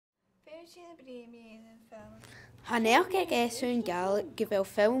sin bríimi in film. Hanneach ag airson gal go bhfuil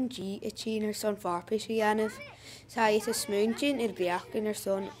FilmG a tín ar son farpais a dhéanamh, sa is a smúntin ar bheachgan ar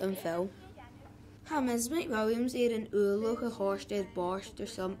son an film. Ha Mismate Williams ar an uile a háist ar báist ar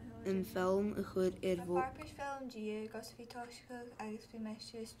son an film a chud ar bhó. Farpais FilmG agus bhí toisciúil agus bhí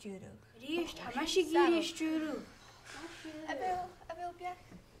meiste stúrú. Ríist, ha me sé gíri stúrú. A bhfuil beach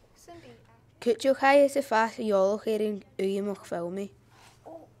san bí. Cúteach cha is a fas a dheolach ar an uimach filmi.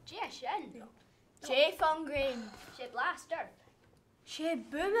 Chùisean. Sé fan green. Sé blaster. Sé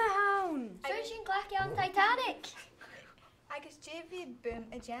boomerhound. Sú sin ghlaice an Titanic. Agus dé bhí boom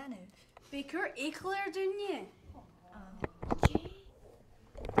a déanamh. Bhí cur éicil ar duine.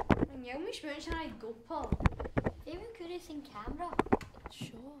 An jou mis bún sin ag gopal. They were good in camera.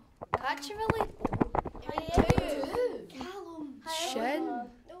 Sure. Catch really? Callum. Sin.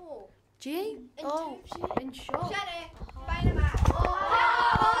 No. Jay? Oh, in shot. Jenny, find a map.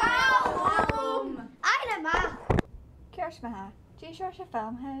 Aina ma. Ceirs me ha. Dí seo sé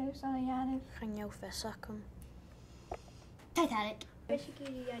filmhouse an a dhéanamh. Channeal fisacum. Titanic.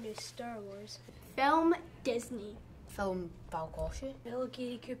 Basically, I know Star Wars. Film Disney. Film Balgóise. Bill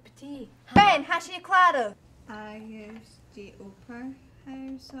Giddy Cup of Tea. Ben, has sin claro. Agus dí opera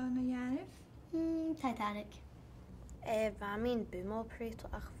house an a dhéanamh. Titanic. Bhaimín búmá préit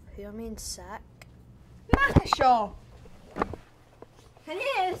ach thuirmín sac. Macha seo. Can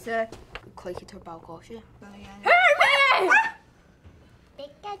you answer? Cloiche tar Balgóise.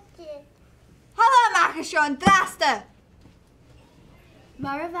 Pikachu. Hello, Macha seo an drasta.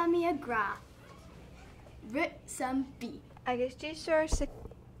 Maravami a gra. Rit some beat. Agus dí seo sa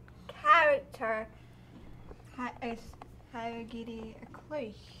character is how giddy a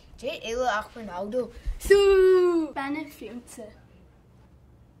cloich. Jay eile ach Ronaldo. Sue! Benefiente.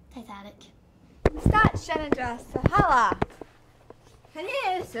 Titanic. Start Shannon drasta. Hello. Can you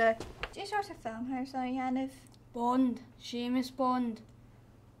answer? Dí seo sa filmhouse an a dhéanamh. Bond. Seamus Bond.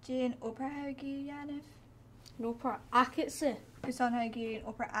 Dí an opera how giddy dhéanamh. No per Akitse. Gus an how giddy an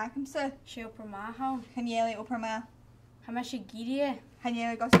opera acamsa. She per Mahound. Hanyeali opera ma. Hamashi Gidia.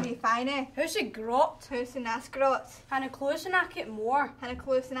 Hanyeali gos me fine. Who's a grot? Hus an asgrot. Hanna close an akit more. Hanna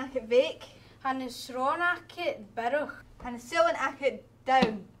close an akit vik. Hanna sron akit beruch. Hanna still an akit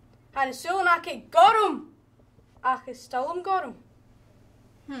down. Hanna sul an akit gorum. Akit stolum gorum.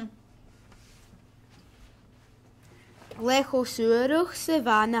 Lecho suúrach sa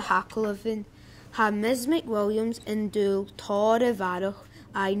bhana hacalavin. Ha Mismate Williams in dúil tar a bharach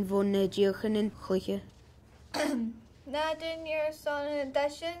ein bhn na díochan in chluiche. Na din your son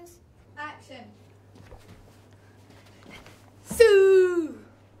additions. Action. Sue!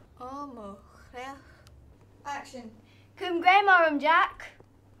 Oh mo. Action. Cum Greymorum, Jack.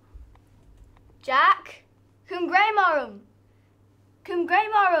 Jack. Cum Greymorum. Cum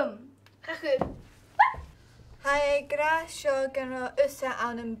Greymorum. Chachum. Hai gra seo gan usa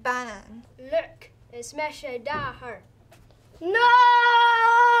an an banan. Look, it's Mesha Dahar. No!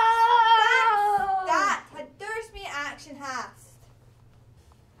 That had there's me action hast.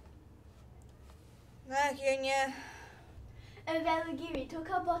 Na Junia. Velugiri took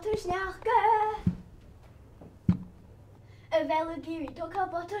a bottle snarke. Velugiri took a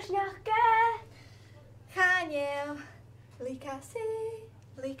bottle snarke. Chanel.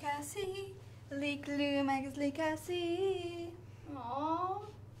 Likasi. Lik loom agus likasi. Aww.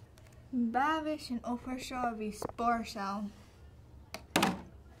 Bavish and opera seo bhí spórsál.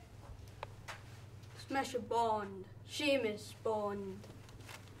 Mesha Bond. Seamus Bond.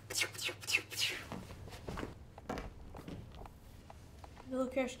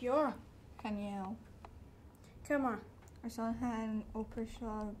 Look, Kiora. Chanel. Come on. Ar son han opera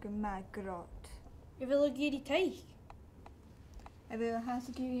seo go magrot. You will get it take. I will has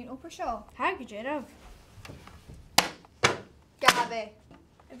to give you an opera seo. How could you have? Gabe.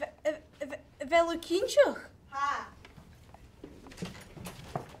 Velukinchuk. Ha.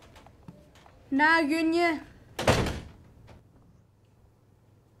 Na Gunya.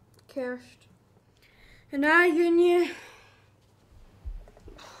 Kerst. Na Gunya.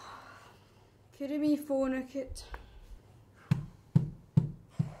 Could it be phone a kit?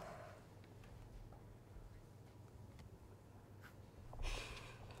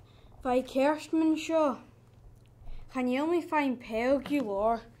 By Kerstman Shaw. Can you only find pale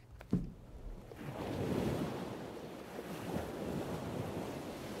galore?